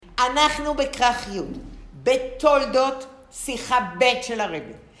אנחנו בכרך י' בתולדות שיחה ב' של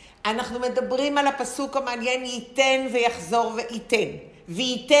הרבי. אנחנו מדברים על הפסוק המעניין, ייתן ויחזור וייתן,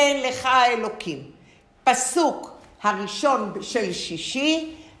 וייתן לך אלוקים. פסוק הראשון של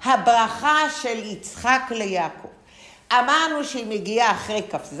שישי, הברכה של יצחק ליעקב. אמרנו שהיא מגיעה אחרי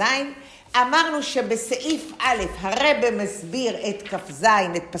כ"ז, אמרנו שבסעיף א' הרבי מסביר את כ"ז,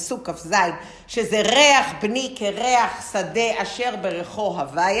 את פסוק כ"ז, שזה ריח בני כריח שדה אשר ברכו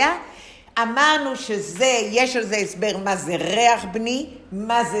הוויה. אמרנו יש על זה הסבר מה זה ריח בני,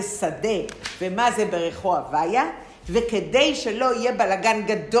 מה זה שדה ומה זה ברכו הוויה, וכדי שלא יהיה בלגן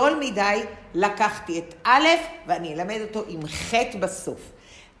גדול מדי, לקחתי את א' ואני אלמד אותו עם ח' בסוף.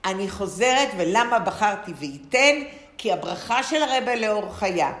 אני חוזרת, ולמה בחרתי וייתן? כי הברכה של הרבי לאור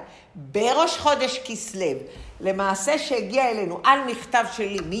חיה, בראש חודש כסלו, למעשה שהגיע אלינו על מכתב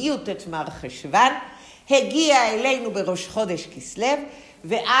שלי מי"ט מרחשוון, הגיע אלינו בראש חודש כסלו,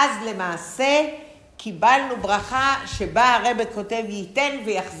 ואז למעשה קיבלנו ברכה שבה הרבי כותב ייתן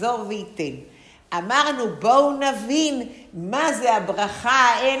ויחזור וייתן. אמרנו בואו נבין מה זה הברכה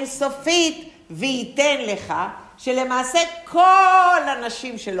האינסופית וייתן לך, שלמעשה כל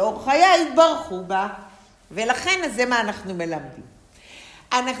הנשים של אור חיה התברכו בה, ולכן זה מה אנחנו מלמדים.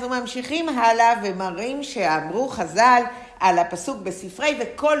 אנחנו ממשיכים הלאה ומראים שאמרו חז"ל על הפסוק בספרי,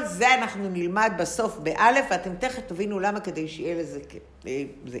 וכל זה אנחנו נלמד בסוף באלף, ואתם תכף תבינו למה כדי שיהיה לזה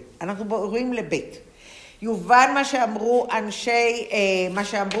זה. אנחנו רואים לבית. יובן מה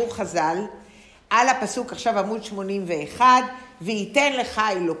שאמרו חז"ל על הפסוק עכשיו עמוד 81, וייתן לך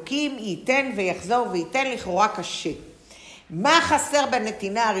אלוקים, ייתן ויחזור וייתן, לכאורה קשה. מה חסר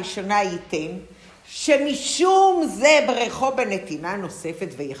בנתינה הראשונה ייתן? שמשום זה ברכו בנתינה נוספת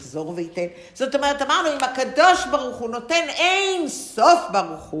ויחזור וייתן. זאת אומרת, אמרנו, אם הקדוש ברוך הוא נותן אין סוף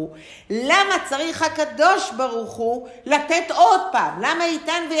ברוך הוא, למה צריך הקדוש ברוך הוא לתת עוד פעם? למה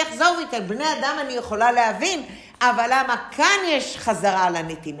ייתן ויחזור וייתן? בני אדם אני יכולה להבין, אבל למה כאן יש חזרה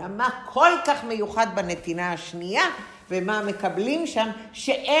לנתינה? מה כל כך מיוחד בנתינה השנייה, ומה מקבלים שם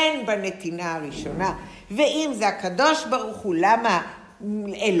שאין בנתינה הראשונה? ואם זה הקדוש ברוך הוא, למה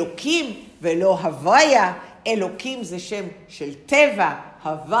אלוקים ולא הוויה? אלוקים זה שם של טבע,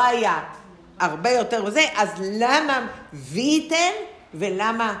 הוויה הרבה יותר וזה, אז למה וייתן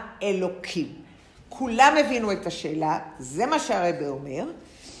ולמה אלוקים? כולם הבינו את השאלה, זה מה שהרבי אומר,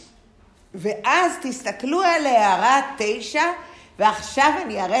 ואז תסתכלו על הערה 9, ועכשיו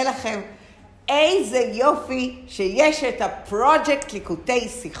אני אראה לכם איזה יופי שיש את הפרויקט ליקוטי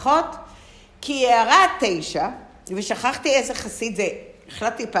שיחות, כי הערה 9, ושכחתי איזה חסיד זה,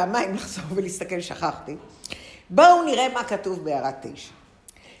 החלטתי פעמיים לחזור ולהסתכל, שכחתי. בואו נראה מה כתוב בהערה 9.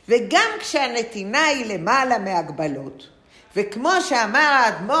 וגם כשהנתינה היא למעלה מהגבלות, וכמו שאמר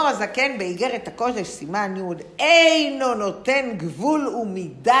האדמו"ר הזקן באיגרת הקודש סימן י', אינו נותן גבול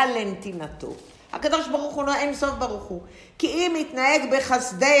ומידה לנתינתו. הקדוש ברוך הוא אין סוף ברוך הוא, כי אם מתנהג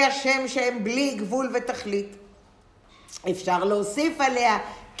בחסדי השם שהם בלי גבול ותכלית. אפשר להוסיף עליה,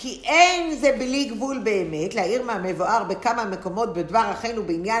 כי אין זה בלי גבול באמת, להעיר מהמבואר בכמה מקומות בדבר אחינו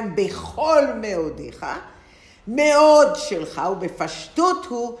בעניין בכל מאודיך, מאוד שלך, ובפשטות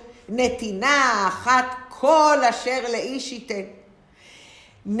הוא נתינה אחת כל אשר לאיש ייתן.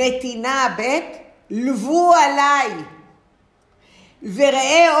 נתינה ב' לבו עליי,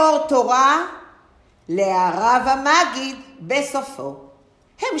 וראה אור תורה להרב המגיד בסופו.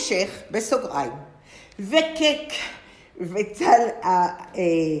 המשך בסוגריים. וצל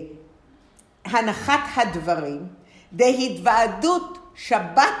הנחת הדברים, דהתוועדות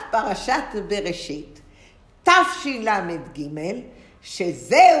שבת פרשת בראשית, תשל"ג,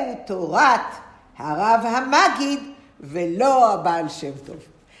 שזהו תורת הרב המגיד ולא הבעל שם טוב.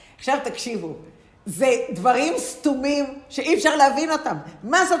 עכשיו תקשיבו, זה דברים סתומים שאי אפשר להבין אותם.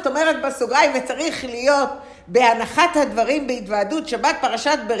 מה זאת אומרת בסוגריים? וצריך להיות בהנחת הדברים בהתוועדות שבת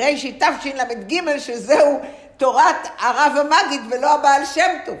פרשת בראשית תשל"ג, שזהו תורת הרב המגיד ולא הבעל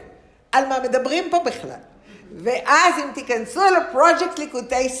שם טוב. על מה מדברים פה בכלל? ואז אם תיכנסו לפרויקט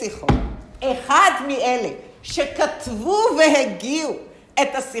ליקוטי שיחות, אחד מאלה שכתבו והגיעו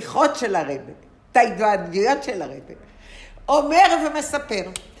את השיחות של הרבי, את ההתוועדויות של הרבי, אומר ומספר,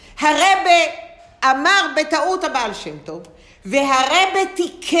 הרבי אמר בטעות הבעל שם טוב, והרבי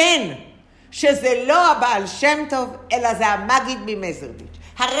תיקן שזה לא הבעל שם טוב, אלא זה המגיד ממזרביץ'.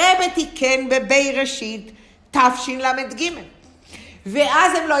 הרבי תיקן בראשית תשל"ג.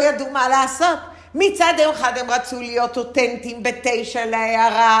 ואז הם לא ידעו מה לעשות. מצד אחד הם רצו להיות אותנטיים ב9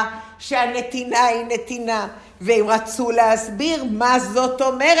 להערה שהנתינה היא נתינה, והם רצו להסביר מה זאת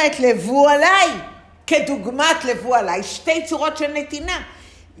אומרת לבוא עליי, כדוגמת לבוא עליי, שתי צורות של נתינה.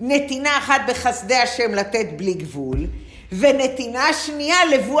 נתינה אחת בחסדי השם לתת בלי גבול, ונתינה שנייה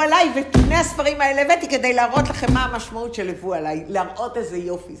לבו עליי, ואת שני הספרים האלה הבאתי כדי להראות לכם מה המשמעות של לבו עליי, להראות איזה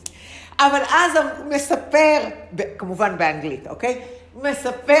יופי. אבל אז הוא מספר, כמובן באנגלית, אוקיי?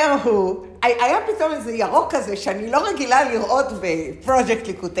 מספר הוא, היה פתאום איזה ירוק כזה שאני לא רגילה לראות בפרoject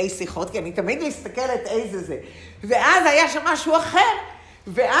ליקוטי שיחות, כי אני תמיד מסתכלת איזה זה. ואז היה שם משהו אחר,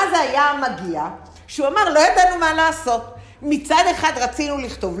 ואז היה מגיע, שהוא אמר, לא ידענו מה לעשות. מצד אחד רצינו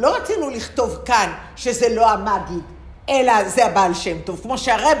לכתוב, לא רצינו לכתוב כאן שזה לא המגיד, אלא זה הבעל שם טוב, כמו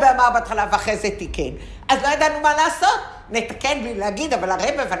שהרבא אמר בהתחלה ואחרי זה תיקן. אז לא ידענו מה לעשות, נתקן בלי להגיד, אבל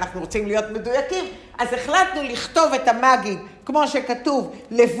הרבא ואנחנו רוצים להיות מדויקים, אז החלטנו לכתוב את המגיד, כמו שכתוב,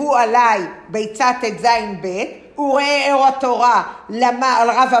 לבו עליי ביצה ט"ז ב', וראה אור התורה על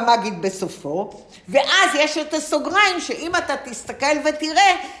רב המגיד בסופו, ואז יש את הסוגריים שאם אתה תסתכל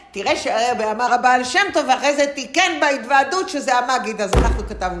תראה שהרבא אמר הבעל שם טוב, ואחרי זה תיקן בהתוועדות שזה המגיד, אז אנחנו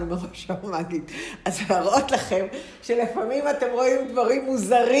כתבנו מראש המגיד. אז להראות לכם שלפעמים אתם רואים דברים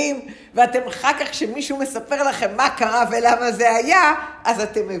מוזרים, ואתם אחר כך כשמישהו מספר לכם מה קרה ולמה זה היה, אז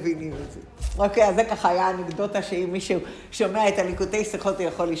אתם מבינים את זה. אוקיי, אז זה ככה היה אנקדוטה שאם מישהו שומע את הליקוטי שיחות הוא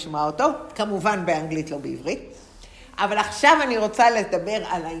יכול לשמוע אותו, כמובן באנגלית לא בעברית. אבל עכשיו אני רוצה לדבר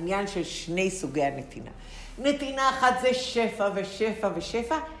על העניין של שני סוגי הנתינה. נתינה אחת זה שפע ושפע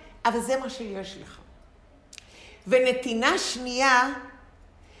ושפע, אבל זה מה שיש לך. ונתינה שנייה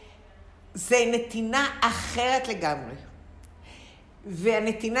זה נתינה אחרת לגמרי.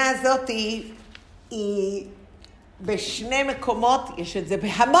 והנתינה הזאת היא בשני מקומות, יש את זה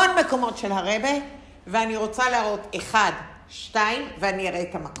בהמון מקומות של הרבא, ואני רוצה להראות 1, 2, ואני אראה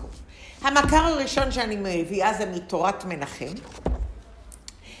את המקום. המקור הראשון שאני מביאה זה מתורת מנחם,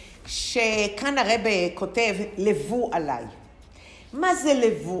 שכאן הרבא כותב לבו עליי. מה זה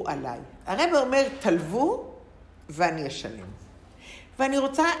לבו עליי? הרבא אומר תלבו ואני אשלם. ואני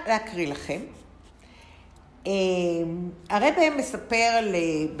רוצה להקריא לכם. הרבא מספר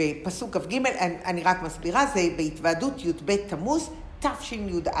בפסוק כ"ג, אני רק מסבירה, זה בהתוועדות י"ב תמוז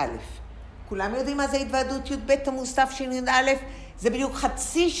תשי"א. כולם יודעים מה זה התוועדות י"ב תמוז תשי"א? זה בדיוק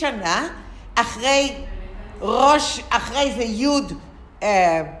חצי שנה אחרי זה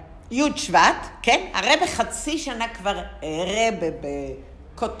י' שבט, כן? הרבא חצי שנה כבר רבא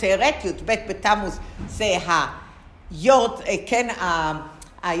בכותרת, י"ב בתמוז זה כן,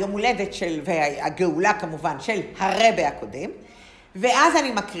 היום הולדת והגאולה כמובן של הרבא הקודם, ואז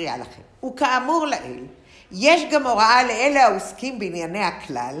אני מקריאה לכם. וכאמור לאל, יש גם הוראה לאלה העוסקים בענייני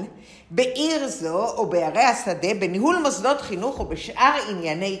הכלל, בעיר זו או בערי השדה, בניהול מוסדות חינוך או בשאר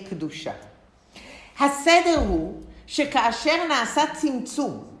ענייני קדושה. הסדר הוא שכאשר נעשה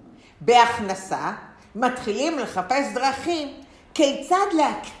צמצום בהכנסה, מתחילים לחפש דרכים כיצד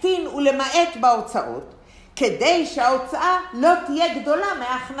להקטין ולמעט בהוצאות, כדי שההוצאה לא תהיה גדולה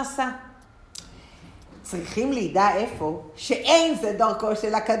מההכנסה. צריכים לידע איפה שאין זה דרכו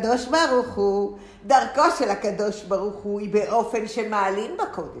של הקדוש ברוך הוא. דרכו של הקדוש ברוך הוא היא באופן שמעלים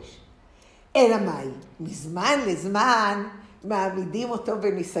בקודש. אלא מהי? מזמן לזמן מעמידים אותו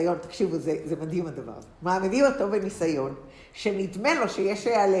בניסיון. תקשיבו, זה מדהים הדבר הזה. מעמידים אותו בניסיון שנדמה לו שיש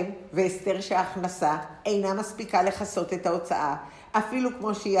להיעלם, והסתר שההכנסה אינה מספיקה לחסות את ההוצאה, אפילו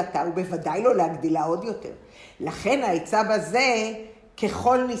כמו שהיא עתה, ובוודאי לא להגדילה עוד יותר. לכן העצה בזה,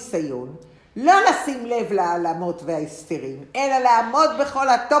 ככל ניסיון, לא לשים לב להעלמות וההסתרים, אלא לעמוד בכל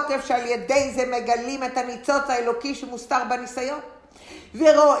התוקף שעל ידי זה מגלים את הניצוץ האלוקי שמוסתר בניסיון.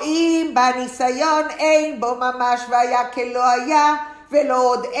 ורואים בניסיון אין בו ממש והיה כלא היה, ולא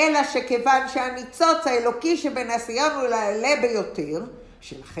עוד אלא שכיוון שהניצוץ האלוקי שבניסיון הוא לעלה ביותר,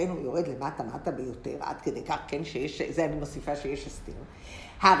 שלכן הוא יורד למטה ביותר, עד כדי כך כן שיש, זה אני מוסיפה שיש הסתר.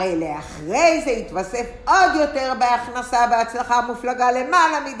 הרי לאחרי זה יתווסף עוד יותר בהכנסה בהצלחה המופלגה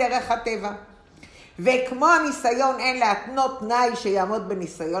למעלה מדרך הטבע. וכמו הניסיון אין להתנות תנאי שיעמוד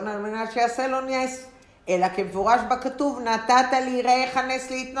בניסיון על מנת שיעשה לו נס, אלא כמפורש בכתוב נתת ליראיך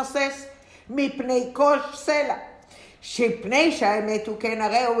נס להתנוסס מפני כל סלע. שפני שהאמת הוא כן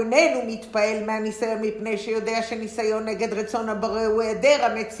הרי הוא איננו מתפעל מהניסיון מפני שיודע שניסיון נגד רצון הבורא הוא היעדר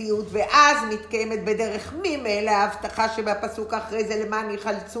המציאות, ואז מתקיימת בדרך ממילא ההבטחה שבפסוק אחרי זה למען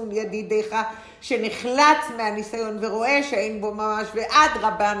יחלצון ידידיך שנחלץ מהניסיון ורואה שאין בו ממש, ועד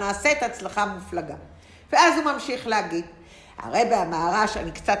רבה נעשית הצלחה מופלגה. ואז הוא ממשיך להגיד, הרבא המהר"ש,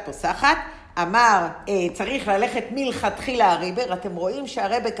 אני קצת פוסחת, אמר צריך ללכת מלכתחילה הריבר. אתם רואים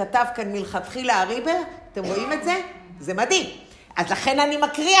שהרבא כתב כאן מלכתחילה הריבר? אתם רואים את זה? זה מדהים. אז לכן אני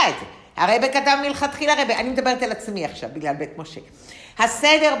מקריאה את זה. הרבא כתב מלכתחילה הריבר. אני מדברת על עצמי עכשיו בגלל בית משה.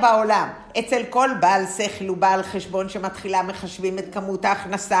 הסדר בעולם אצל כל בעל שכל ובעל חשבון שמתחילה מחשבים את כמות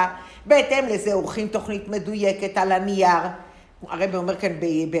ההכנסה, בהתאם לזה עורכים תוכנית מדויקת על הנייר. הרבא אומר כאן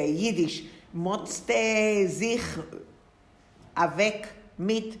ביידיש, מוצט זיך אבק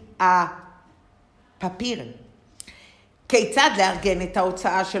מת הפפיר. כיצד לארגן את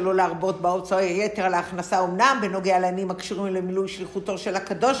ההוצאה שלו להרבות בהוצאה יתר על ההכנסה, אמנם בנוגע לעניינים הקשורים למילוי שליחותו של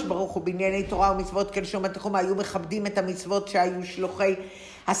הקדוש ברוך הוא בענייני תורה ומצוות כלשון התחום, היו מכבדים את המצוות שהיו שלוחי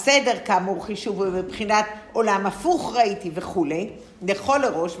הסדר כאמור חישוב ובבחינת עולם הפוך ראיתי וכו', לכל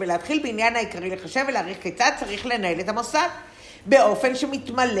לראש ולהתחיל בעניין העיקרי לחשב ולהעריך כיצד צריך לנהל את המוסד באופן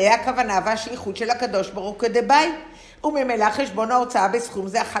שמתמלא הכוונה והשליחות של הקדוש ברוך הוא כדבעי, וממילא חשבון ההוצאה בסכום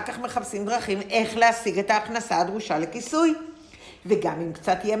זה אחר כך מחפשים דרכים איך להשיג את ההכנסה הדרושה לכיסוי. וגם אם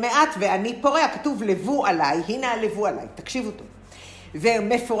קצת יהיה מעט ואני פורע, כתוב לבו עליי, הנה הלבו עליי, תקשיבו טוב.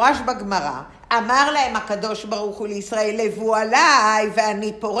 ומפורש בגמרא, אמר להם הקדוש ברוך הוא לישראל, לבו עליי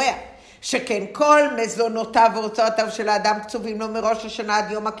ואני פורע. שכן כל מזונותיו והוצאותיו של האדם קצובים לו מראש השנה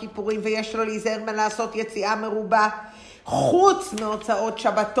עד יום הכיפורים, ויש לו להיזהר מלעשות יציאה מרובה, חוץ מהוצאות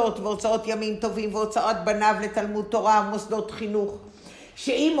שבתות והוצאות ימים טובים והוצאות בניו לתלמוד תורה ומוסדות חינוך,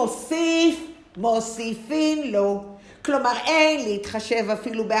 שאם מוסיפין לו. כלומר אין להתחשב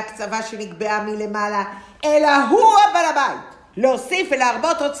אפילו בהקצבה שנקבעה מלמעלה, אלא הוא הבעל הבית. להוסיף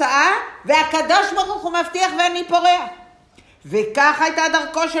ולהרבות הוצאה, והקדוש ברוך הוא מבטיח ואני פורע. וכך הייתה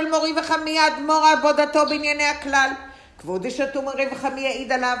דרכו של מורי וחמי אדמו"ר עבודתו בענייני הכלל. כבוד אשתו מורי וחמי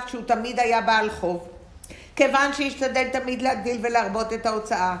העיד עליו שהוא תמיד היה בעל חוב. כיוון שהשתדל תמיד להגדיל ולהרבות את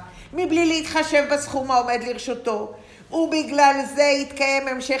ההוצאה, מבלי להתחשב בסכום העומד לרשותו, ובגלל זה התקיים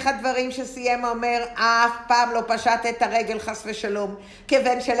המשך הדברים שסיים אומר, אף פעם לא פשט את הרגל חס ושלום,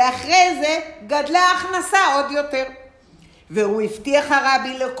 כיוון שלאחרי זה גדלה ההכנסה עוד יותר. והוא הבטיח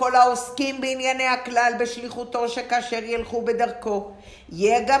הרבי לכל העוסקים בענייני הכלל בשליחותו שכאשר ילכו בדרכו,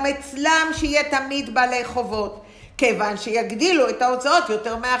 יהיה גם אצלם שיהיה תמיד בעלי חובות, כיוון שיגדילו את ההוצאות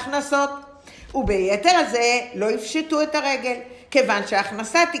יותר מההכנסות. וביתר הזה לא יפשטו את הרגל, כיוון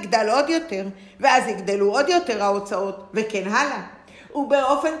שההכנסה תגדל עוד יותר, ואז יגדלו עוד יותר ההוצאות, וכן הלאה.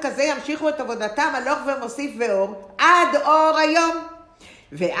 ובאופן כזה ימשיכו את עבודתם הלוך ומוסיף ואור, עד אור היום.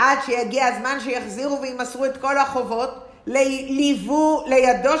 ועד שיגיע הזמן שיחזירו וימסרו את כל החובות, ליוו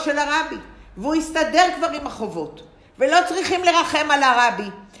לידו של הרבי, והוא יסתדר כבר עם החובות, ולא צריכים לרחם על הרבי,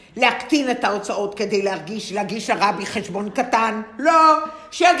 להקטין את ההוצאות כדי להגיש הרבי חשבון קטן, לא,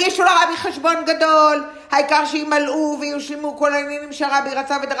 שיגישו לרבי חשבון גדול, העיקר שימלאו ויושלמו כל העניינים שהרבי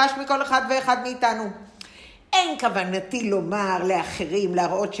רצה ודרש מכל אחד ואחד מאיתנו. אין כוונתי לומר לאחרים,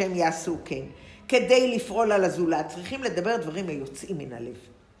 להראות שהם יעשו כן, כדי לפעול על הזולת, צריכים לדבר דברים היוצאים מן הלב,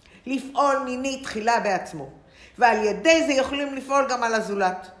 לפעול מיני תחילה בעצמו, ועל ידי זה יכולים לפעול גם על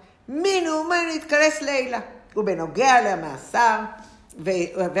הזולת. מינו ומינו יתכנס לילה. ובנוגע למאסר,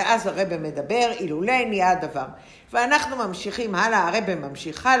 ואז הרב מדבר, אילולי נהיה הדבר. ואנחנו ממשיכים הלאה, הרב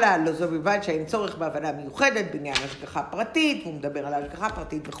ממשיך הלאה, לא זו בלבד שאין צורך בהבנה מיוחדת, בעניין השגחה פרטית, הוא מדבר על השגחה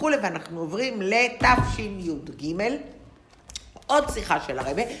פרטית וכו', ואנחנו עוברים לתשי"ג, עוד שיחה של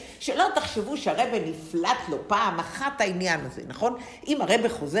הרב, שלא תחשבו שהרב נפלט לו פעם אחת העניין הזה, נכון? אם הרב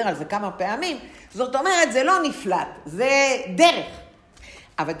חוזר על זה כמה פעמים, זאת אומרת, זה לא נפלט, זה דרך.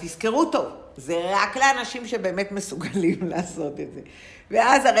 אבל תזכרו טוב, זה רק לאנשים שבאמת מסוגלים לעשות את זה.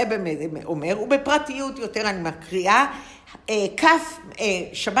 ואז הרב אומר, ובפרטיות יותר אני מקריאה,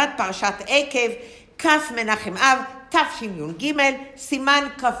 שבת פרשת עקב, כף מנחם אב, תשי"ג, סימן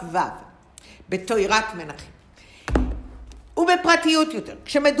כ"ו, בתוירת מנחם. ובפרטיות יותר,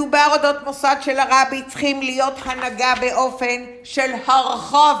 כשמדובר אודות מוסד של הרבי, צריכים להיות הנהגה באופן של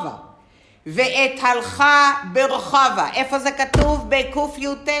הרחבה, ואת הלכה ברחבה. איפה זה כתוב?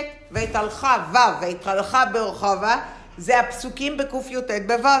 בק"י"ט, ואת הלכה ו', ואת הלכה ברחבה, זה הפסוקים בק"י"ט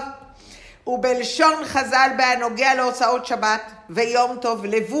בו'. ובלשון חז"ל בהנוגע להוצאות שבת ויום טוב,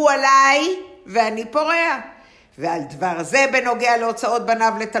 לבו עליי ואני פורע. ועל דבר זה בנוגע להוצאות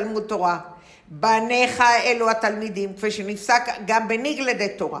בניו לתלמוד תורה. בניך אלו התלמידים, כפי שנפסק גם בניגלדי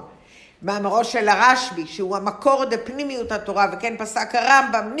תורה. מאמרו של הרשב"י, שהוא המקור דפנימיות התורה, וכן פסק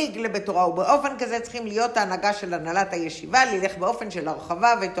הרמב"ם ניגלה בתורה, ובאופן כזה צריכים להיות ההנהגה של הנהלת הישיבה, ללך באופן של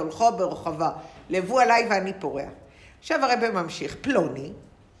הרחבה ותולכו ברחבה. לבו עליי ואני פורע. עכשיו הרב ממשיך, פלוני,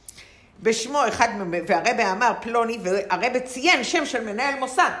 בשמו אחד, והרב אמר פלוני, והרב ציין שם של מנהל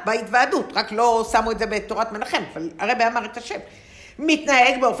מוסד, בהתוועדות, רק לא שמו את זה בתורת מנחם, אבל הרב אמר את השם.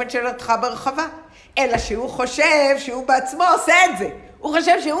 מתנהג באופן של הלכה ברחבה, אלא שהוא חושב שהוא בעצמו עושה את זה. הוא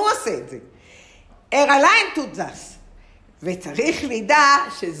חושב שהוא עושה את זה. ערליין תודזס. וצריך לדע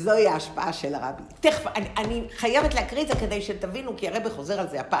שזוהי ההשפעה של הרבי. תכף, אני חייבת להקריא את זה כדי שתבינו, כי הרבי חוזר על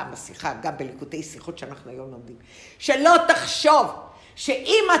זה הפעם בשיחה, גם בליקוטי שיחות שאנחנו היום לומדים. שלא תחשוב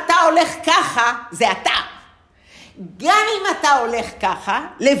שאם אתה הולך ככה, זה אתה. גם אם אתה הולך ככה,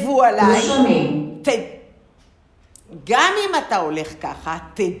 לבו עליי. גם אם אתה הולך ככה,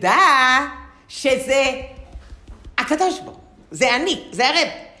 תדע שזה הקדוש ברוך הוא. זה אני, זה הרב.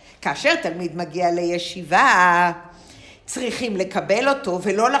 כאשר תלמיד מגיע לישיבה, צריכים לקבל אותו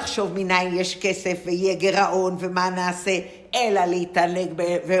ולא לחשוב מניין יש כסף ויהיה גירעון ומה נעשה, אלא להתענג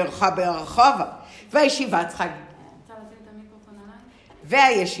ברחובה. והישיבה צריכה...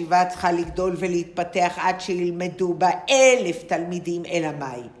 והישיבה צריכה לגדול ולהתפתח עד שילמדו בה 1,000 תלמידים אל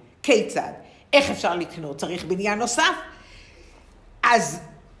המאי. כיצד? איך אפשר לקנות? צריך בניין נוסף? אז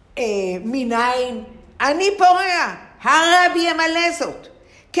מניין? אני פורע, הרבי ימלא זאת.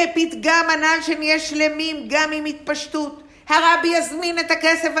 כפתגם הנ"ל שנהיה שלמים גם עם התפשטות. הרבי יזמין את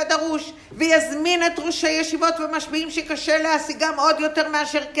הכסף הדרוש, ויזמין את ראשי ישיבות ומשפיעים שקשה להשיגם עוד יותר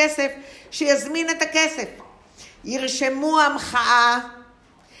מאשר כסף, שיזמין את הכסף. ירשמו המחאה,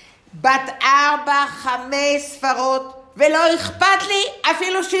 בת 4-5 ספרות, ולא אכפת לי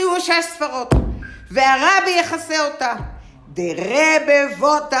אפילו שיהיו 6 ספרות. והרבי יחסה אותה. דרבה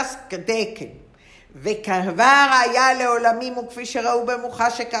ווטס כדקן. וכבר היה לעולמים, וכפי שראו במוחה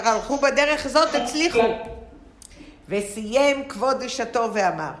שקרלחו בדרך זאת הצליחו. וסיים כבוד אישתו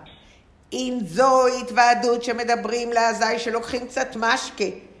ואמר, אם זו התוועדות שמדברים לאזי שלוקחים קצת משקה,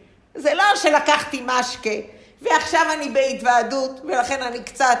 זה לא שלקחתי משקה, ועכשיו אני בהתוועדות, ולכן אני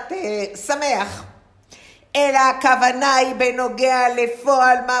קצת שמח. אלא הכוונה היא בנוגע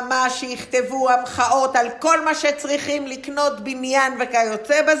לפועל ממש שיכתבו המחאות על כל מה שצריכים לקנות בניין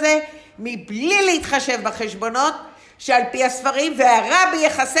וכיוצא בזה, מבלי להתחשב בחשבונות שעל פי הספרים, והרבי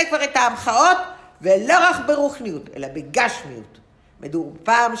יחסה כבר את המחאות, ולא רק ברוחניות, אלא בגשמיות. מדור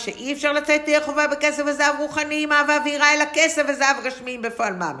פעם שאי אפשר לצאת תהיה חובה בכסף וזהב רוחני עם אהבה ויראה, אלא כסף וזהב גשמיים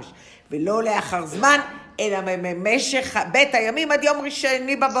בפועל ממש. ולא לאחר זמן, אלא במשך בית הימים עד יום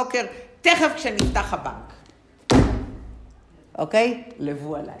ראשון בבוקר, תכף כשנפתח הבנק. אוקיי?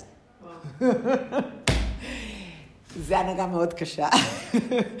 לבו עליי. זה הנהגה מאוד קשה.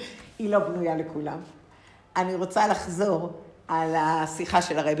 היא לא בנויה לכולם. אני רוצה לחזור על השיחה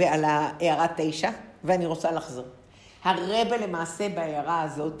של הרבי, על הערה 9, ואני רוצה לחזור. הרבי למעשה בהערה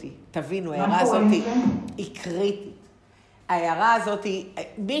הזאת, תבינו, ההערה הזאת היא קריטית. ההערה הזאת,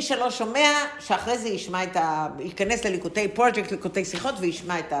 מי שלא שומע, שאחרי זה ישמע ייכנס לליקוטי פרשת, ליקוטי שיחות,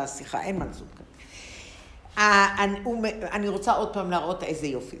 וישמע את השיחה, אין מה לעשות כאן. אני רוצה עוד פעם להראות איזה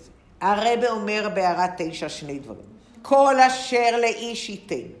יופי זה. הרבי אומר בהערה 9 2 דברים. כל אשר לאיש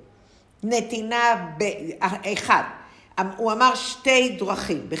ייתן, נתינה אחד, הוא אמר 2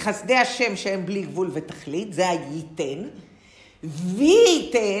 דרכים, בחסדי השם שהם בלי גבול ותכלית, זה הייתן,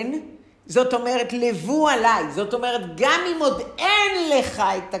 וייתן, זאת אומרת, לבו עליי, זאת אומרת, גם אם עוד אין לך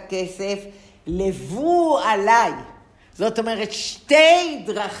את הכסף, לבו עליי. זאת אומרת, 2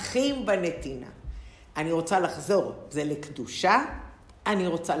 דרכים בנתינה. אני רוצה לחזור, זה לקדושה, אני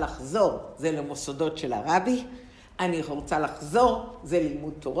רוצה לחזור, זה למוסדות של הרבי, אני רוצה לחזור, זה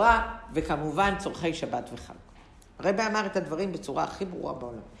לימוד תורה, וכמובן צורכי שבת וחג. הרבי אמר את הדברים בצורה הכי ברורה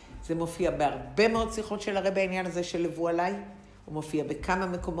בעולם. זה מופיע בהרבה מאוד שיחות של הרבי, העניין הזה של לבו עליי, הוא מופיע בכמה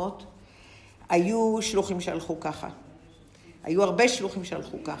מקומות. היו שלוחים שהלכו ככה, היו הרבה שלוחים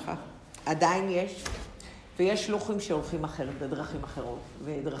שהלכו ככה, עדיין יש, ויש שלוחים שהולכים אחרת, בדרכים אחרות,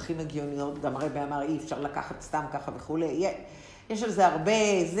 ודרכים הגיוניות, גם הרבי אמר אי אפשר לקחת סתם ככה וכו'. יש על זה הרבה,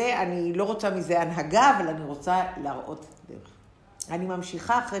 אני לא רוצה מזה הנהגה, אבל אני רוצה להראות דרך. אני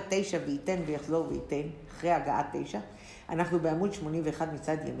ממשיכה אחרי 9 וייתן ויחזור וייתן, אחרי הגעה 9. אנחנו בעמוד 81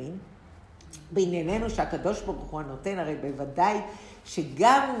 מצד ימין. בענייננו שהקדוש ברוך הוא הנותן, הרי בוודאי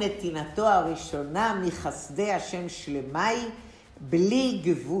שגם נתינתו הראשונה מחסדי השם שלמי בלי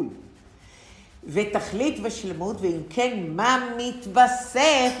גבול. ותכלית ושלמות, ואם כן, מה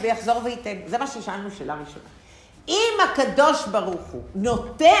מתווסף ויחזור וייתן. זה מה ששאלנו שאלה ראשונה. אם הקדוש ברוך הוא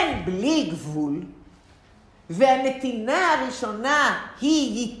נותן בלי גבול, והנתינה הראשונה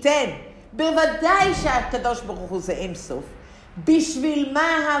היא ייתן, בוודאי שהקדוש ברוך הוא זה אין סוף. בשביל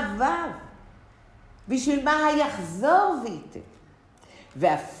מה הוו? בשביל מה היחזור וייתן?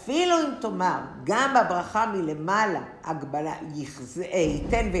 ואפילו אם תאמר, גם בברכה מלמעלה, הגבלה,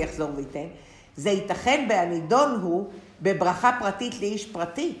 ייתן ויחזור וייתן, זה ייתכן בהנידון הוא בברכה פרטית לאיש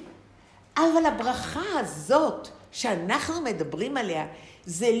פרטי. אבל הברכה הזאת שאנחנו מדברים עליה,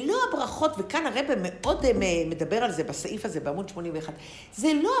 זה לא הברכות, וכאן הרב מאוד מדבר על זה בסעיף הזה, בעמוד 81,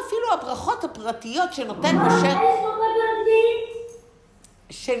 זה לא אפילו הברכות הפרטיות שנותן משה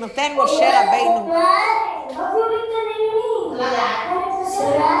רבינו.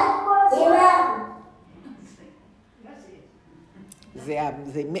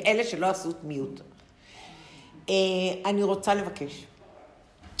 זה מאלה שלא עשו מיוט. אני רוצה לבקש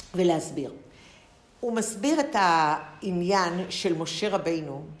ולהסביר. הוא מסביר את העניין של משה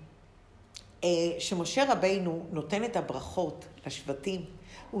רבינו, שמשה רבינו נותן את הברכות לשבטים,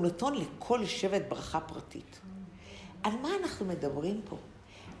 הוא נותן לכל שבט ברכה פרטית. על מה אנחנו מדברים פה?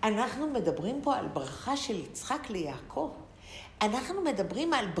 אנחנו מדברים פה על ברכה של יצחק ליעקב. אנחנו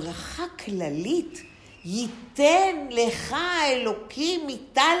מדברים על ברכה כללית. ייתן לך אלוקים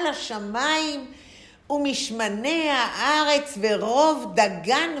מטל השמיים ומשמני הארץ ורוב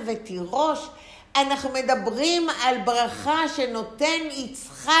דגן ותירוש. אנחנו מדברים על ברכה שנותן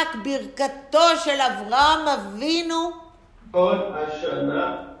יצחק ברכתו של אברהם אבינו. כל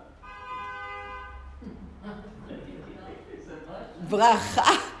השנה.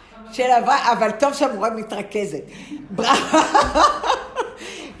 ברכה של אברהם, אבל טוב שהמורה מתרכזת.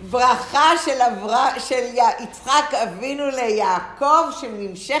 ברכה של יצחק אבינו ליעקב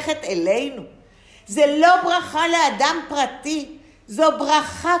שנמשכת אלינו. זה לא ברכה לאדם פרטי, זו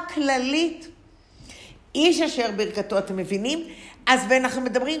ברכה כללית. איש אשר ברכתו, אתם מבינים? אז אנחנו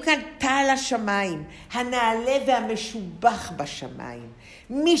מדברים כאן טל השמיים, הנעלה והמשובח בשמיים,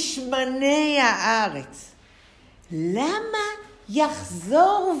 משמני הארץ. למה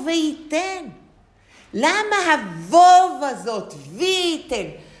יחזור וייתן? למה הווב הזאת וייתן?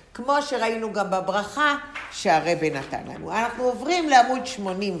 כמו שראינו גם בברכה שהרבי נתן לנו. אנחנו עוברים לעמוד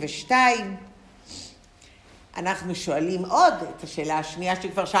 82. אנחנו שואלים עוד את השאלה השנייה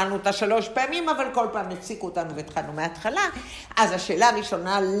שכבר שאלנו אותה 3 פעמים, אבל כל פעם הפסיקו אותנו והתחלנו מההתחלה. אז השאלה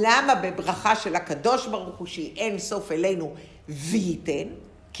הראשונה, למה בברכה של הקדוש ברוך הוא שהיא אין סוף אלינו וייתן?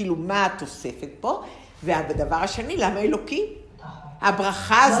 כאילו מה התוספת פה? והדבר השני, למה אלוקים?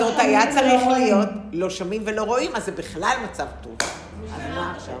 הברכה הזאת היה צריך להיות לא שומעים ולא רואים, אז זה בכלל מצב טוב. אז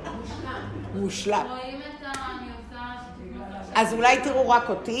מה עכשיו? מושלם. אז אולי תראו רק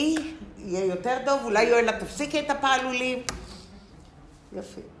אותי, יהיה יותר טוב, אולי יואלה תפסיקי את הפעלולים.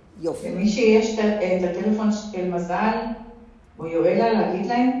 יופי, יופי. למי שיש את הטלפון של מזל, או יואלה להגיד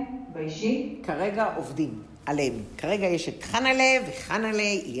להם באישי? כרגע עובדים עליהם. כרגע יש את חנלה, וחנלה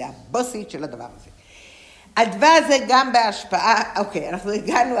היא הבוסית של הדבר הזה. הדבר הזה גם בהשפעה, אוקיי, אנחנו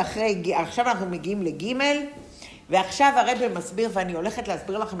הגענו עכשיו אנחנו מגיעים לג' ועכשיו הרבי מסביר, ואני הולכת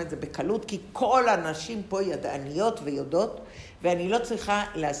להסביר לכם את זה בקלות, כי כל הנשים פה ידעניות ויודעות, ואני לא צריכה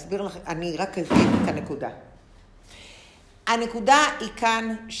להסביר לכם, אני רק אגיד את הנקודה. הנקודה היא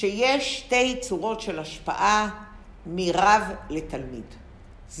כאן שיש 2 צורות של השפעה מרב לתלמיד.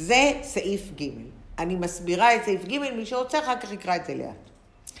 זה סעיף ג'. אני מסבירה את סעיף ג', מי שרוצה אחר כך יקרא את זה לאט.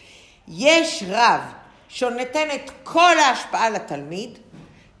 יש רב שנותן את כל ההשפעה לתלמיד,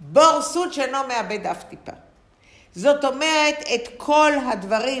 בור סוד שאינו מאבד אף טיפה. זאת אומרת, את כל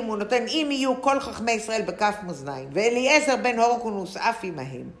הדברים הוא נותן, אם יהיו כל חכמי ישראל בכף מאזניים, ואליעזר בן הורקנוס אף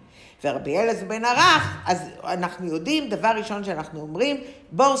עמהם, ורבי אלעזר בן ערך, אז אנחנו יודעים, דבר ראשון שאנחנו אומרים,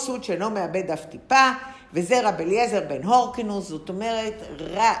 בור סוד שאינו מאבד אף טיפה, וזה רבי אליעזר בן הורקנוס, זאת אומרת,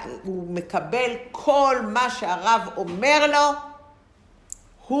 הוא מקבל כל מה שהרב אומר לו,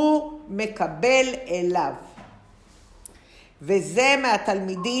 הוא מקבל אליו. וזה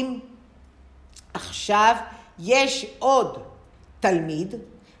מהתלמידים. עכשיו יש עוד תלמיד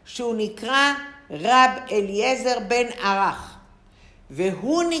שהוא נקרא רב אליעזר בן ערך,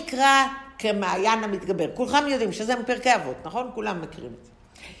 והוא נקרא כמעיין המתגבר. כולכם יודעים שזה מפרקי אבות, נכון? כולם מכירים את זה.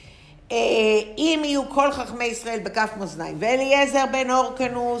 אם יהיו כל חכמי ישראל בכף מאזניים, ואליעזר בן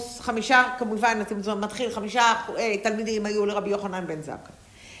הורקנוס, 5, כמובן, אתם מתחיל, 5 תלמידים היו לרבי יוחנן בן זכאי.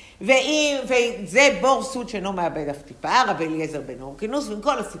 וזה בור סוד שאינו מאבד אף טיפה, רבי אליעזר בן הורקנוס, ועם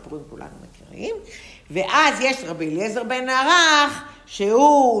כל הסיפורים כולנו מכירים. ואז יש רבי אליעזר בן ערך,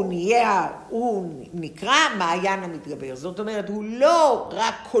 שהוא נקרא מעיין המתגבר. זאת אומרת, הוא לא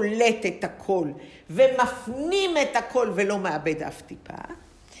רק קולט את הכל, ומפנים את הכל ולא מאבד אף טיפה,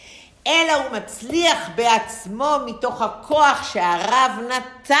 אלא הוא מצליח בעצמו מתוך הכוח שהרב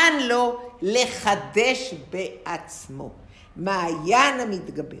נתן לו לחדש בעצמו. מעיין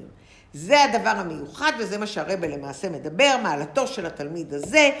המתגבר. זה הדבר המיוחד, וזה מה שהרבא למעשה מדבר, מעלתו של התלמיד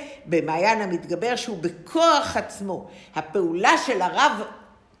הזה, במעיין המתגבר, שהוא בכוח עצמו. הפעולה של הרב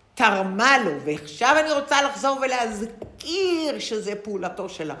תרמה לו, ועכשיו אני רוצה לחזור ולהזכיר שזה פעולתו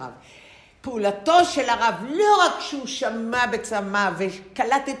של הרב. פעולתו של הרב, לא רק שהוא שמע בצמא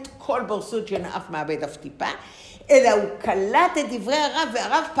וקלט את כל בור סוד שנאף מאבד אף טיפה, אלא הוא קלט את דברי הרב,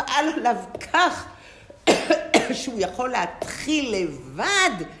 והרב פעל עליו כך, שהוא יכול להתחיל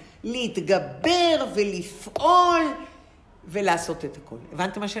לבד, להתגבר ולפעול ולעשות את הכל.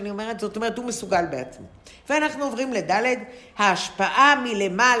 הבנתם מה שאני אומרת? זאת אומרת, הוא מסוגל בעצמו. ואנחנו עוברים לד' ההשפעה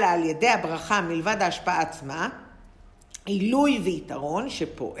מלמעלה על ידי הברכה מלבד ההשפעה עצמה, עילוי ויתרון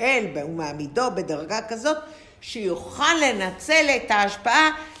שפועל ומעמידו בדרגה כזאת שיוכל לנצל את ההשפעה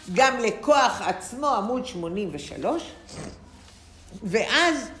גם לכוח עצמו, עמוד 83.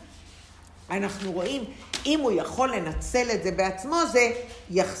 ואז אנחנו רואים, אם הוא יכול לנצל את זה בעצמו, זה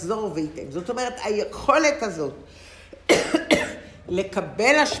יחזור וייתן. זאת אומרת, היכולת הזאת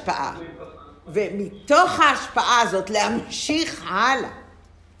לקבל השפעה, ומתוך ההשפעה הזאת להמשיך הלאה,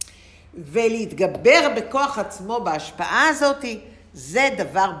 ולהתגבר בכוח עצמו בהשפעה הזאת, זה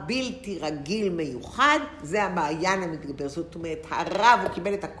דבר בלתי רגיל מיוחד, זה המעיין המתגבר. זאת אומרת, הרב, הוא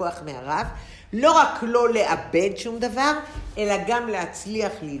קיבל את הכוח מהרב, לא רק לא לאבד שום דבר, אלא גם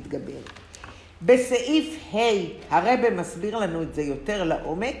להצליח להתגבר. בסעיף הרב מסביר לנו את זה יותר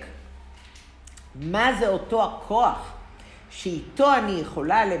לעומק, מה זה אותו הכוח שאיתו אני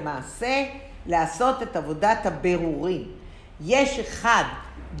יכולה למעשה לעשות את עבודת הבירורים. יש אחד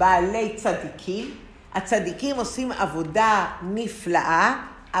בעלי צדיקים, הצדיקים עושים עבודה נפלאה,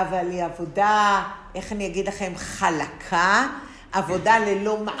 אבל היא עבודה, איך אני אגיד לכם, חלקה, עבודה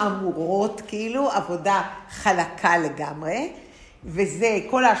ללא מאמורות, כאילו, עבודה חלקה לגמרי, וזה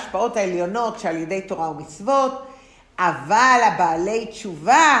כל ההשפעות העליונות שעל ידי תורה ומצוות, אבל הבעלי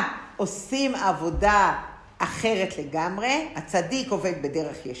תשובה עושים עבודה אחרת לגמרי. הצדיק עובד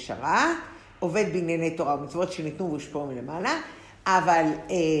בדרך ישרה, עובד בענייני תורה ומצוות שניתנו והושפעו מלמעלה, אבל,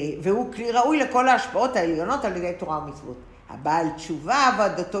 והוא כלי ראוי לכל ההשפעות העליונות על ידי תורה ומצוות. הבעל תשובה,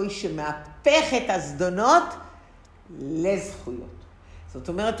 עבודתו היא שמהפך את הזדונות לזכויות. זאת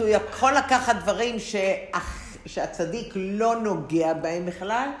אומרת, הוא יכול לקחת דברים שהצדיק לא נוגע בהם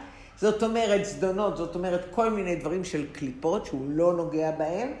בכלל, זאת אומרת זדונות, זאת אומרת כל מיני דברים של קליפות שהוא לא נוגע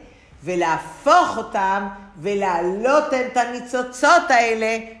בהם, ולהפוך אותם ולהעלות את הניצוצות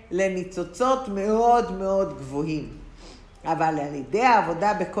האלה לניצוצות מאוד מאוד גבוהים. אבל על ידי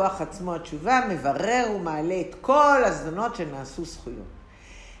העבודה בכוח עצמו התשובה מברר ומעלה את כל הזדונות שנעשו זכויות.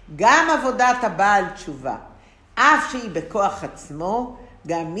 גם עבודת הבעל תשובה, אף שהיא בכוח עצמו,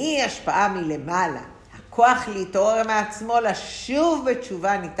 גם היא השפעה מלמעלה. הכוח להתעורר מעצמו, לשוב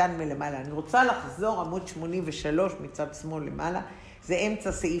בתשובה ניתן מלמעלה. אני רוצה לחזור עמוד 83 מצד שמאל למעלה, זה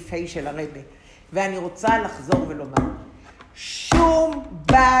אמצע סעיף ה' של הרבי. ואני רוצה לחזור ולומר, שום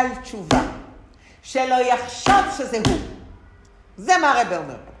בעל תשובה שלא יחשוב שזה הוא. זה מה הרבי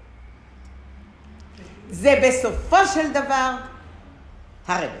אומר פה. זה בסופו של דבר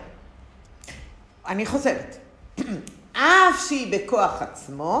הרבי. אני חוזרת. אף שהיא בכוח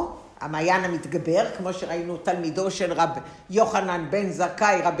עצמו, המעיין המתגבר, כמו שראינו תלמידו של רב יוחנן בן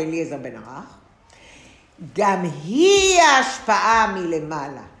זכאי, רב אליעזר בן ערך, גם היא ההשפעה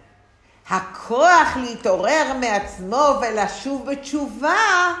מלמעלה. הכוח להתעורר מעצמו ולשוב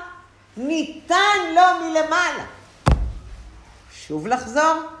בתשובה ניתן לו מלמעלה. שוב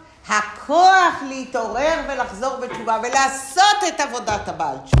לחזור, הכוח להתעורר ולחזור בתשובה ולעשות את עבודת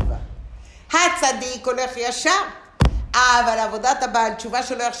הבעל תשובה. הצדיק הולך ישר, אבל עבודת הבעל תשובה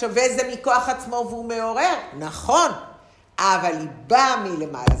שלו יחשוב, וזה מכוח עצמו והוא מעורר, נכון, אבל היא באה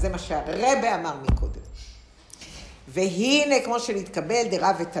מלמעלה, זה מה שהרבי אמר מקודם. והנה, כמו שנתקבל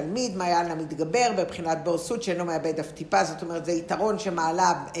דרב ותלמיד, מעיין המתגבר, בבחינת בעוסות שאינו מאבד אף טיפה, זאת אומרת, זה יתרון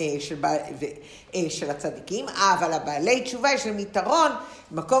שמעלה של הצדיקים, אבל הבעלי תשובה יש להם יתרון,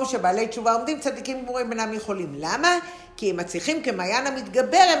 מקום שבעלי תשובה עומדים, צדיקים גמורים אינם יכולים. למה? כי הם מצליחים, כמעיין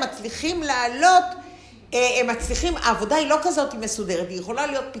המתגבר, הם מצליחים לעלות, העבודה היא לא כזאת מסודרת, היא יכולה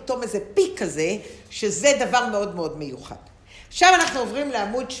להיות פתאום איזה פיק כזה, שזה דבר מאוד מאוד מיוחד. עכשיו אנחנו עוברים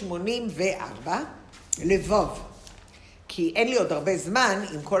לעמוד 84, לבוב. כי אין לי עוד הרבה זמן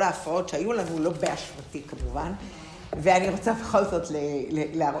עם כל ההפרעות שהיו לנו, לא באשמתי כמובן, ואני רוצה בכל זאת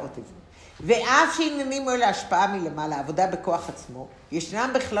להראות את זה. ואף שעניינים האלה השפעה מלמעלה, עבודה בכוח עצמו,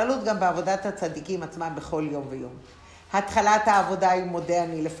 ישנם בכללות גם בעבודת הצדיקים עצמם בכל יום ויום. התחלת העבודה היא מודה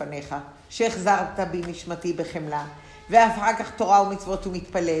אני לפניך, שהחזרת בי נשמתי בחמלה, ואחר כך תורה ומצוות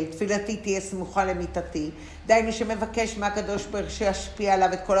ומתפלל, תפילתי תהיה סמוכה למיטתי, דיינו שמבקש מהקדוש ברוך הוא שישפיע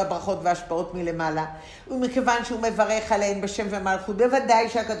עליו את כל הברכות וההשפעות מלמעלה, ומכיוון שהוא מברך עליהן בשם ומלכות, בוודאי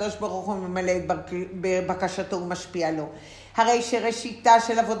שהקדוש ברוך הוא ממלא את בקשתו ומשפיע לו. הרי שראשיתה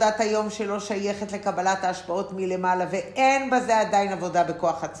של עבודת היום שלו שייכת לקבלת ההשפעות מלמעלה, ואין בזה עדיין עבודה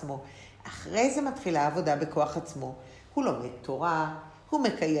בכוח עצמו. אחרי זה מתחילה עבודה בכוח עצמו. הוא לומד תורה, הוא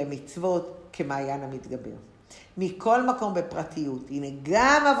מקיים מצוות כמעיין המתגבר. מכל מקום בפרטיות, הנה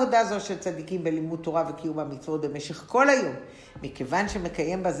גם עבודה זו של צדיקים בלימוד תורה וקיום המצוות במשך כל היום, מכיוון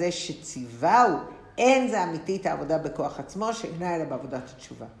שמקיים בזה שציווהו, אין זה אמיתית העבודה בכוח עצמו, שאינה אלא בעבודת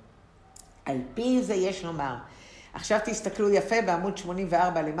התשובה. על פי זה יש לומר, עכשיו תסתכלו יפה בעמוד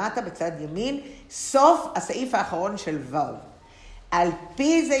 84 למטה בצד ימין, סוף הסעיף האחרון של ו'. על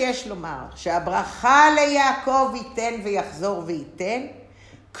פי זה יש לומר, שהברכה ליעקב ייתן ויחזור וייתן,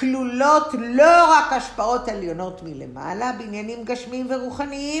 כלולות לא רק השפעות עליונות מלמעלה, בעניינים גשמיים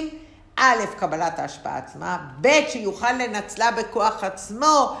ורוחניים, א', קבלת ההשפעה עצמה, ב', שיוכל לנצלה בכוח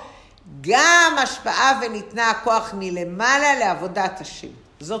עצמו, גם השפעה וניתנה הכוח מלמעלה לעבודת השם.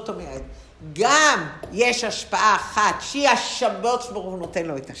 זאת אומרת, גם יש השפעה אחת, שהיא השבות שברוך נותן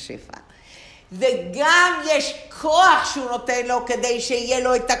לו את השפע. וגם יש כוח שהוא נותן לו כדי שיהיה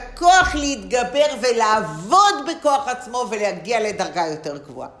לו את הכוח להתגבר ולעבוד בכוח עצמו ולהגיע לדרגה יותר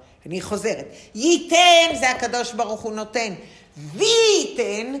גבוהה. אני חוזרת. ייתן זה הקדוש ברוך הוא נותן.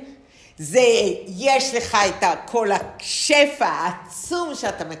 וייתן זה יש לך את כל השפע העצום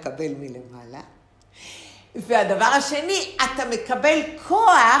שאתה מקבל מלמעלה. והדבר השני, אתה מקבל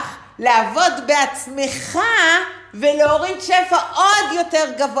כוח לעבוד בעצמך ולהוריד שפע עוד יותר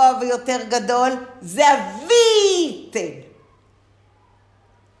גבוה ויותר גדול, זה הוויתן.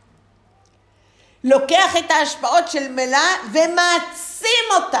 לוקח את ההשפעות של מלה ומעצים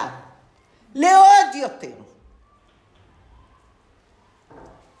אותה לעוד יותר.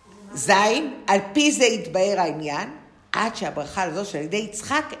 זין, על פי זה יתבהר העניין, עד שהברכה הזו של ידי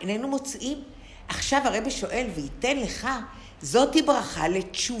יצחק איננו מוצאים. עכשיו הרב שואל, וייתן לך, זאתי ברכה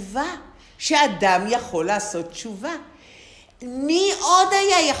לתשובה, שאדם יכול לעשות תשובה. מי עוד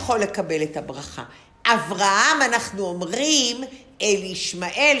היה יכול לקבל את הברכה? אברהם, אנחנו אומרים, אל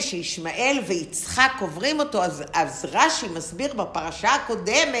ישמעאל, שישמעאל ויצחק עוברים אותו, אז רש"י מסביר בפרשה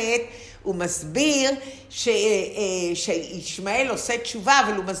הקודמת, הוא מסביר שישמעאל עושה תשובה,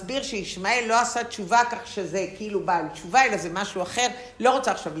 אבל הוא מסביר שישמעאל לא עשה תשובה כך שזה כאילו בעל תשובה, אלא זה משהו אחר, לא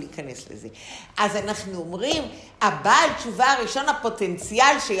רוצה עכשיו להיכנס לזה. אז אנחנו אומרים, הבעל תשובה הראשון,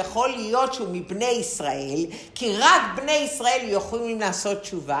 הפוטנציאל שיכול להיות שהוא מבני ישראל, כי רק בני ישראל יכולים לעשות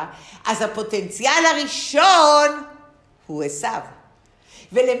תשובה, אז הפוטנציאל הראשון הוא עשיו.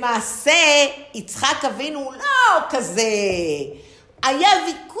 ולמעשה, יצחק אבינו לא כזה, היה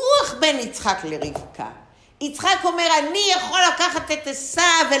ויכוח בין יצחק לרבקה. יצחק אומר, אני יכול לקחת את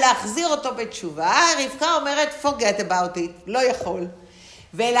עשיו ולהחזיר אותו בתשובה. רבקה אומרת, forget about it, לא יכול.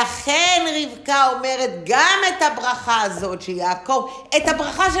 ולכן רבקה אומרת, גם את הברכה הזאת שיעקב, את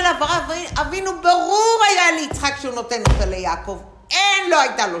הברכה של אברהם אבינו ברור היה ליצחק שהוא נותן אותה ליעקב. לא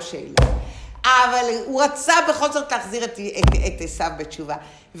הייתה לו שאלה. אבל הוא רצה בכל זאת להחזיר את עשיו בתשובה.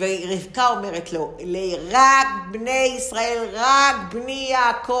 ורבקה אומרת לו, רק בני ישראל, רק בני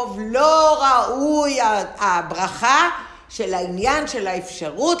יעקב, לא ראוי הברכה של העניין של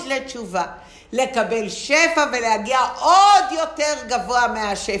האפשרות לתשובה, לקבל שפע ולהגיע עוד יותר גבוה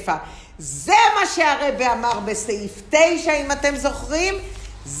מהשפע. זה מה שהרבי אמר בסעיף 9, אם אתם זוכרים,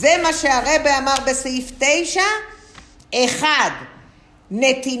 זה מה שהרבי אמר בסעיף 9, 1,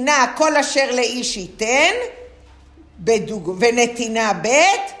 נתינה כל אשר לאיש ייתן, ונתינה ב'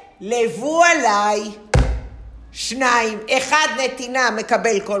 לבוא עליי. 2, 1 נתינה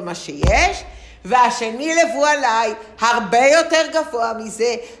מקבל כל מה שיש, והשני לבוא עליי, הרבה יותר גבוה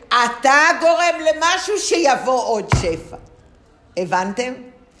מזה, אתה גורם למשהו שיבוא עוד שפע. הבנתם?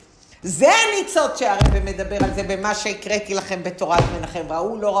 זה הניצוץ שהרבי מדבר על זה במה שהקראתי לכם בתורת מנחם,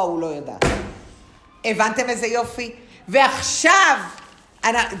 ראו לא יודעת. הבנתם איזה יופי? ועכשיו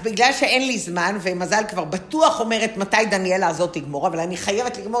בגלל שאין לי זמן, ומזל כבר בטוח אומרת מתי דניאלה הזאת תגמור, אבל אני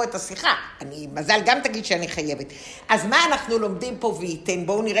חייבת לגמור את השיחה. מזל גם תגיד שאני חייבת. אז מה אנחנו לומדים פה וייתן?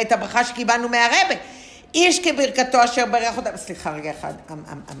 בואו נראה את הברכה שקיבלנו מהרבי. איש כברכתו אשר ברך אותה, סליחה רגע אחד,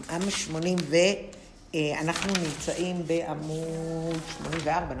 עם 80 אנחנו נמצאים בעמוד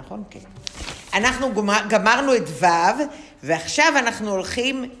 84, נכון? כן. אנחנו גמרנו את ו' ועכשיו אנחנו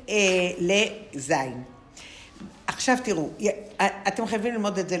הולכים לזין. עכשיו תראו, אתם חייבים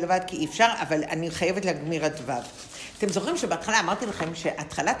ללמוד את זה לבד כי אי אפשר, אבל אני חייבת להגמיר את ו'. אתם זוכרים שבהתחלה אמרתי לכם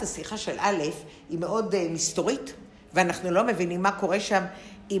שהתחלת השיחה של א' היא מאוד מסתורית, ואנחנו לא מבינים מה קורה שם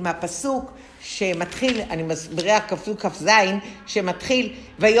עם הפסוק שמתחיל, אני מסבירה כפסוק כ"ז, שמתחיל,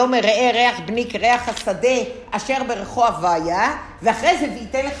 ויאמר ראה ריח בני כריח השדה אשר ברכו הוויה, ואחרי זה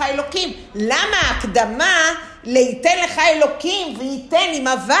וייתן לך אלוקים. למה ההקדמה לייתן לך אלוקים וייתן עם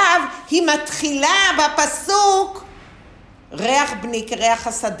הוו, היא מתחילה בפסוק ריח בני כריח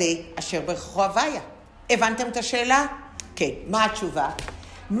השדה אשר ברכו הוויה. הבנתם את השאלה? כן, מה התשובה?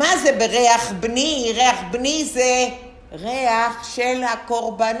 מה זה בריח בני? ריח בני זה ריח של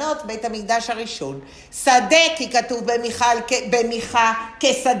הקורבנות בית המקדש הראשון. שדה, כי כתוב במיכה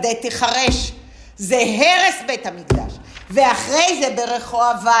כשדה תחרש. זה הרס בית המקדש. ואחרי זה ברכו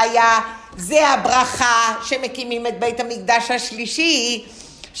הוויה, זה הברכה שמקימים את בית המקדש השלישי,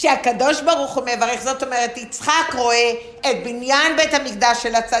 שהקדוש ברוך הוא מברך. זאת אומרת, יצחק רואה את בניין בית המקדש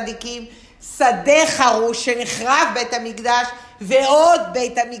של הצדיקים, שדה חרוש שנחרב בית המקדש, ועוד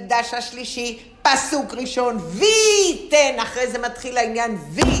בית המקדש השלישי, פסוק ראשון, וייתן, אחרי זה מתחיל העניין,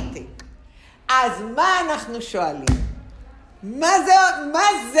 וייתן. אז מה אנחנו שואלים? מה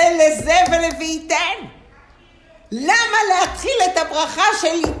זה לזה ולווייתן? למה להתחיל את הברכה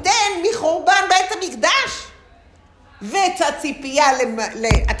של ייתן מחורבן בית המקדש? ואת הציפייה,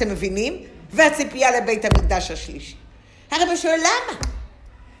 אתם מבינים? והציפייה לבית המקדש השלישי. הרב שואל למה?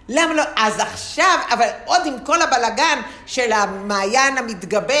 למה לא? אז עכשיו, אבל עוד עם כל הבלגן של המעיין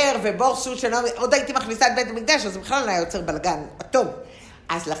המתגבר ובור סושן, עוד הייתי מכניסה את בית המקדש, אז בכלל היה יוצר בלגן אטום.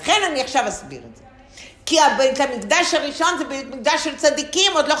 אז לכן אני עכשיו אסביר את זה. כי בית המקדש הראשון זה בית מקדש של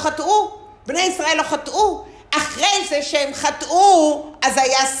צדיקים, עוד לא חטאו. בני ישראל לא חטאו. אחרי זה שהם חטאו, אז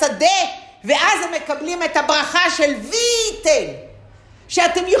היה שדה, ואז הם מקבלים את הברכה של וייתן,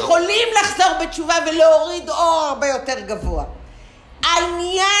 שאתם יכולים לחזור בתשובה ולהוריד אור הרבה יותר גבוה.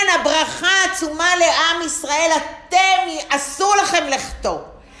 העניין, הברכה העצומה לעם ישראל, אתם, אסור לכם לחטוא.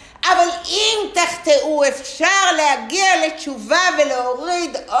 אבל אם תחטאו, אפשר להגיע לתשובה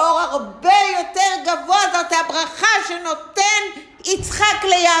ולהוריד אור הרבה יותר גבוה. זאת הברכה שנותן יצחק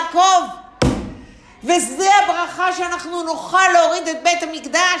ליעקב. וזה הברכה שאנחנו נוכל להוריד את בית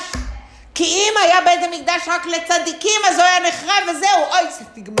המקדש. כי אם היה בית המקדש רק לצדיקים, אז הוא היה נחרב וזהו, אוי, זה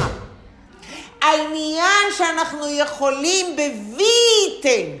תגמר. העניין שאנחנו יכולים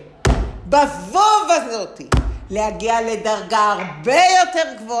בויתן, בבוב הזאת, להגיע לדרגה הרבה יותר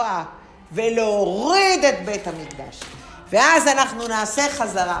גבוהה, ולהוריד את בית המקדש. ואז אנחנו נעשה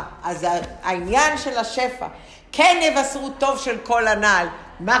חזרה. אז העניין של השפע, כן יבשרו טוב של כל הנעל.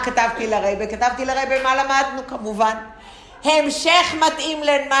 מה כתבתי לרבי? כתבתי לרבי מה למדנו כמובן. המשך מתאים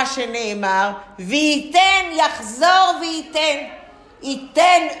למה שנאמר, וייתן, יחזור וייתן.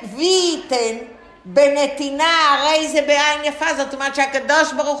 ייתן וייתן בנתינה, הרי זה בעין יפה. זאת אומרת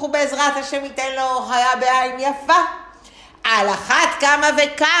שהקדוש ברוך הוא בעזרת השם ייתן לו חיה בעין יפה. על אחת כמה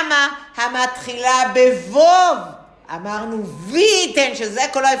וכמה המתחילה בבוב. אמרנו וייתן, שזה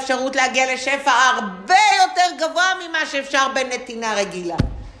כל האפשרות להגיע לשפע הרבה יותר גבוה ממה שאפשר בנתינה רגילה.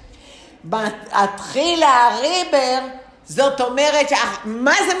 התחילה הריבר, זאת אומרת,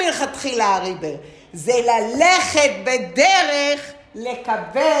 מה זה מלכתחילה הריבר? זה ללכת בדרך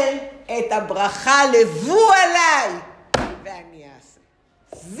לקבל את הברכה לבוא עליי, ואני אעשה.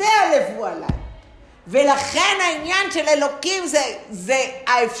 זה הלבוא עליי. ולכן העניין של אלוקים זה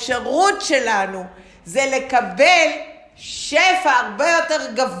האפשרות שלנו, זה לקבל שפע הרבה יותר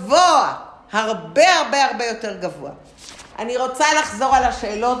גבוה, הרבה הרבה הרבה יותר גבוה. אני רוצה לחזור על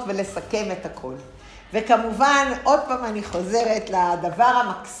השאלות ולסכם את הכל. וכמובן, עוד פעם אני חוזרת לדבר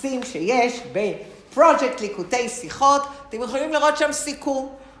המקסים שיש בפרשת ליקוטי שיחות. אתם יכולים לראות שם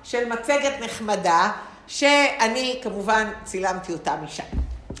סיכום של מצגת נחמדה, שאני כמובן צילמתי אותה משם.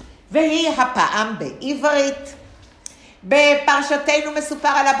 והיא הפעם בעברית. בפרשתנו מסופר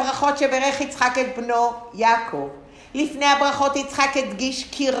על הברכות שברך יצחק את בנו יעקב. לפני הברכות יצחק הדגיש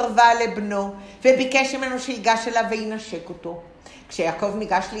קרבה לבנו, וביקש ממנו שיגש אליו וינשק אותו. כשיעקב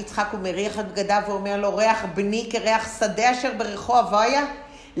ניגש ליצחק הוא מריח את בגדיו ואומר לו, ריח בני כריח שדה אשר ברכו אבויה.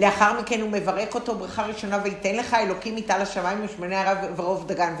 לאחר מכן הוא מברך אותו ברכה ראשונה, וייתן לך אלוקים איתה לשמיים ושמני ערב ורוב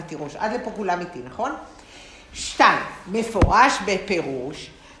דגן ותירוש. עד לפה כולם איתי, נכון? 2. מפורש בפירוש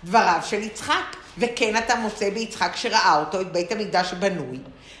דבריו של יצחק. וכן אתה מוצא ביצחק שראה אותו את בית המקדש בנוי,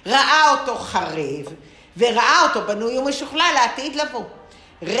 ראה אותו חרב, וראה אותו בנוי ומשוכלל לעתיד לבוא.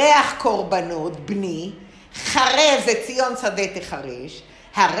 ריח קורבנות בני, חרב זה ציון שדה תחרש,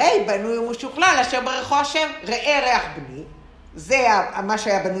 הרי בנוי ומשוכלל אשר ברכו השם. ראה ריח בני, זה מה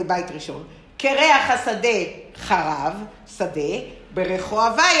שהיה בנוי בית ראשון, כריח השדה חרב, שדה, ברכו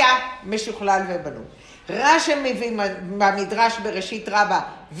הוויה, משוכלל ובנוי. רש"י מביא במדרש בראשית רבה,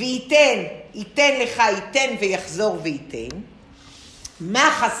 וייתן, ייתן לך, ייתן ויחזור וייתן.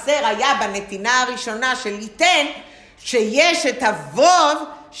 מה חסר היה בנתינה הראשונה של ייתן? שיש את הווב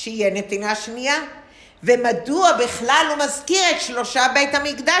שיהיה נתינה שנייה. ומדוע בכלל הוא מזכיר את 3 בית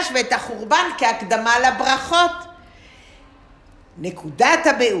המקדש ואת החורבן כהקדמה לברכות? נקודת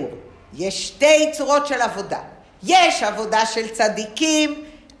הביאור, יש 2 צורות של עבודה. יש עבודה של צדיקים,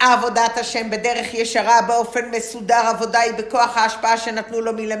 עבודת השם בדרך ישרה באופן מסודר, עבודה היא בכוח ההשפעה שנתנו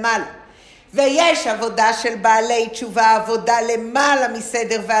לו מלמעלה. ויש עבודה של בעלי תשובה, עבודה למעלה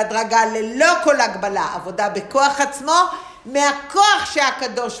מסדר והדרגה ללא כל הגבלה, עבודה בכוח עצמו, מהכוח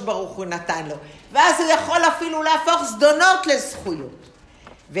שהקדוש ברוך הוא נתן לו. ואז הוא יכול אפילו להפוך זדונות לזכויות.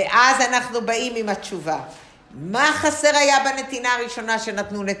 ואז אנחנו באים עם התשובה. מה חסר היה בנתינה הראשונה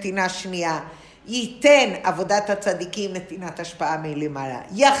שנתנו נתינה שנייה? ייתן עבודת הצדיקים נתינת השפעה מלמעלה.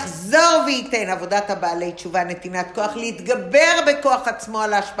 יחזור וייתן עבודת הבעלי תשובה נתינת כוח להתגבר בכוח עצמו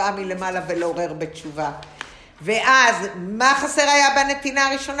על ההשפעה מלמעלה ולעורר בתשובה. ואז מה חסר היה בנתינה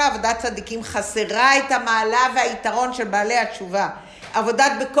הראשונה? עבודת צדיקים חסרה את המעלה והיתרון של בעלי התשובה.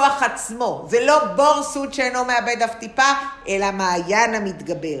 עבודת בכוח עצמו. זה לא בור סוד שאינו מאבד אף טיפה, אלא מעיין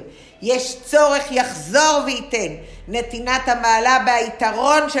המתגבר. יש צורך יחזור וייתן. נתינת המעלה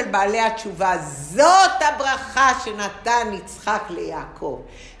ביתרון של בעלי התשובה. זאת הברכה שנתן יצחק ליעקב.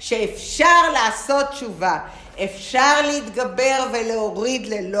 שאפשר לעשות תשובה. אפשר להתגבר ולהוריד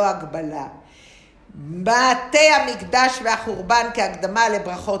ללא הגבלה. מטה המקדש והחורבן כהקדמה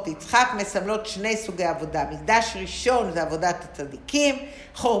לברכות יצחק מסמלות שני סוגי עבודה. מקדש ראשון זה עבודת הצדיקים,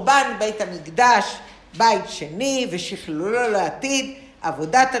 חורבן בית המקדש בית שני ושכלולו לעתיד,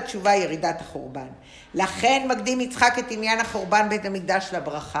 עבודת התשובה ירידת החורבן. לכן מקדים יצחק את עניין החורבן בית המקדש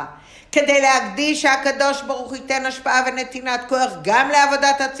לברכה, כדי להקדיש שהקדוש ברוך ייתן השפעה ונתינת כוח גם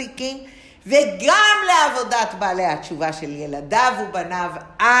לעבודת הצדיקים וגם לעבודת בעלי התשובה של ילדיו ובניו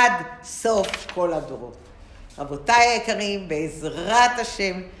עד סוף כל הדורות. רבותיי היקרים, בעזרת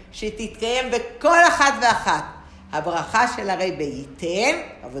השם שתתקיים בכל אחת ואחת הברכה של הרבי ייתן,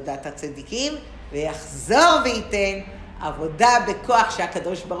 עבודת הצדיקים, ויחזור וייתן עבודה בכוח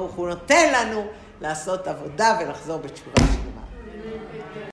שהקדוש ברוך הוא נותן לנו לעשות עבודה ולחזור בתשובה.